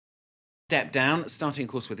step down, starting, of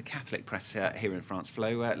course, with the Catholic press here in France.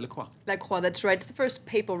 Flo, Le Croix. La Croix, that's right. It's the first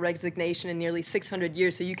papal resignation in nearly 600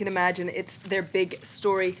 years, so you can imagine it's their big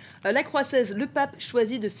story. La Croix says, Le Pape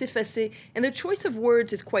choisit de s'effacer, and their choice of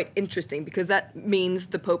words is quite interesting because that means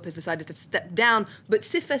the Pope has decided to step down, but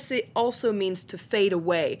s'effacer also means to fade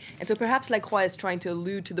away. And so perhaps La Croix is trying to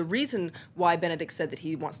allude to the reason why Benedict said that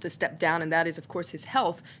he wants to step down, and that is, of course, his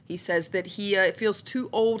health. He says that he feels too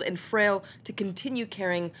old and frail to continue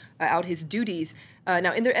carrying out his duties.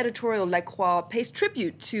 Now, in their editorial, La Croix pays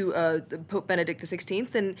tribute to Pope Benedict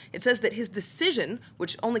XVI, and it says that his decision,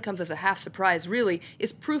 which only comes as a half surprise, really,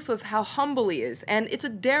 is proof of how humble he is. And it's a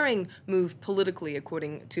daring move politically,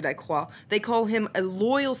 according to La Croix. They call him a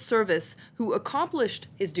loyal service who accomplished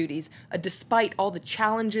his duties despite all the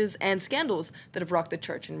challenges and scandals that have rocked the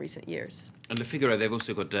Church in recent years. And Le Figaro, they've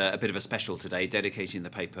also got a bit of a special today, dedicating the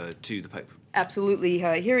paper to the Pope. Absolutely.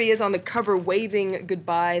 Here he is on the cover, waving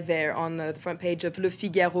goodbye there on the front page of Le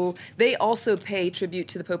Figaro. They also pay tribute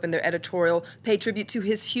to the Pope in their editorial, pay tribute to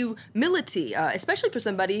his humility, especially for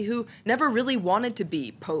somebody who never really wanted to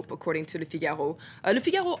be Pope, according to Le Figaro. Le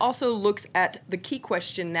Figaro also looks at the key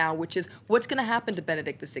question now, which is what's going to happen to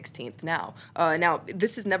Benedict XVI now? Now,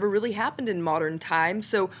 this has never really happened in modern times,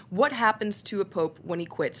 so what happens to a Pope when he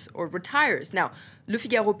quits or retires? Now, Le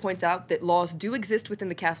Figaro points out that laws do exist within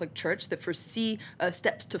the Catholic Church that foresee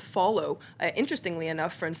steps to follow. Interestingly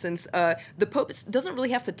enough, for instance, the Pope doesn't really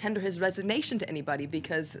have to tender his resignation to anybody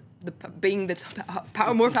because the being that's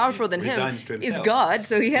more powerful than him is God,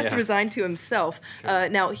 so he has to resign to himself. Sure.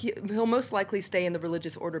 Now, he'll most likely stay in the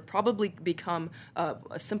religious order, probably become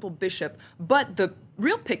a simple bishop, but the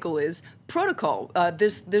real pickle is protocol.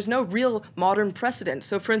 There's no real modern precedent.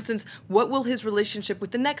 So, for instance, what will his relationship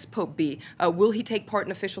with the next Pope be? Will he take part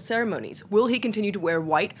in official ceremonies? Will he continue to wear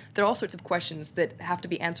white? There are all sorts of questions that have to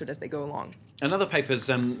be answered as they go along. And other papers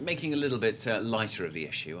making a little bit lighter of the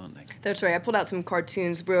issue, aren't they? That's right. I pulled out some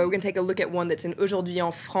cartoons. We're going to take a look at one that's in Aujourd'hui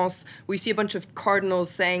en France. We see a bunch of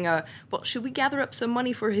cardinals saying, well, should we gather up some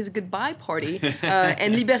money for his goodbye party?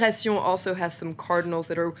 And Libération also has some cardinals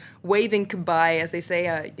that are waving goodbye as they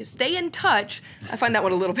say, stay in touch. I find that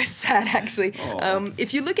one a little bit sad, actually.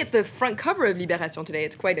 If you look at the front cover of Libération today,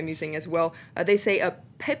 it's quite amusing as well. They say,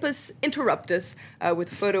 Papus interruptus,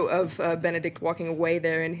 with a photo of Benedict walking away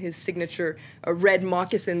there in his signature red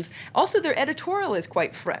moccasins. Also, their editorial is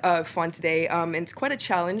quite fun today, and it's quite a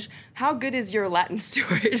challenge. How good is your Latin,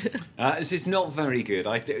 Stuart? This is not very good.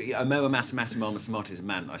 Moa mathematis martis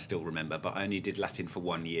man, I still remember, but I only did Latin for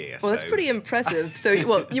 1 year. Well, that's pretty impressive. So,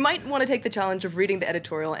 well, you might want to take the challenge of reading the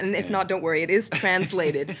editorial, and if not, don't worry, it is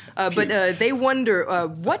translated. But they wonder,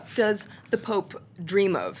 what does the Pope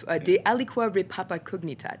dream of? De aliqua re papa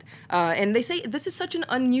cognitat. And they say this is such an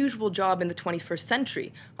unusual job in the 21st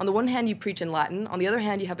century. On the one hand, you preach in Latin. On the other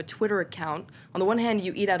hand, you have a Twitter account. On the one hand,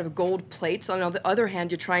 you eat out of gold plates. On the other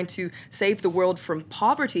hand, you're trying to save the world from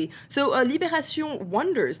poverty. So Libération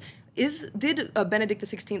wonders, did Benedict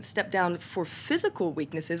XVI step down for physical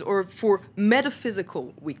weaknesses or for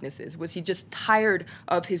metaphysical weaknesses? Was he just tired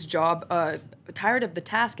of his job, tired of the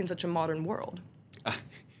task in such a modern world?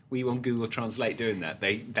 Were you on Google Translate doing that?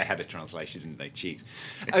 They had a translation, didn't they? Cheat.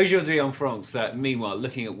 Aujourd'hui en France, meanwhile,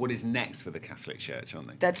 looking at what is next for the Catholic Church, aren't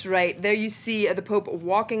they? That's right. There you see the Pope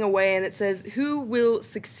walking away, and it says, who will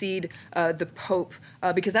succeed the Pope?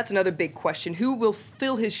 Because that's another big question. Who will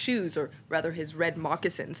fill his shoes, or rather his red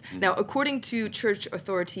moccasins? Now, according to church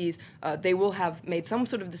authorities, they will have made some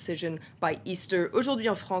sort of decision by Easter. Aujourd'hui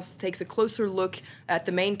en France takes a closer look at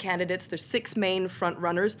the main candidates. There's 6 main front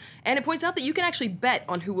runners, and it points out that you can actually bet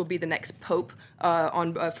on who will be the next Pope.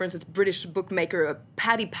 For instance, British bookmaker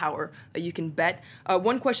Paddy Power, you can bet.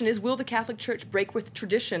 One question is, will the Catholic Church break with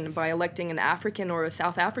tradition by electing an African or a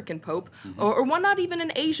South African Pope, or why not even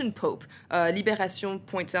an Asian Pope? Libération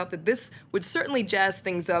points out that this would certainly jazz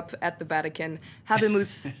things up at the Vatican.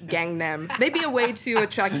 Habemus Gangnam. Maybe a way to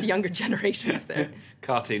attract younger generations there.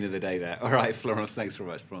 Cartoon of the day there. All right, Florence, thanks very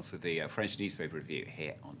much, Florence, with the French newspaper review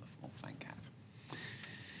here on the France 24.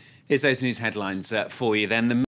 Here's those news headlines for you then.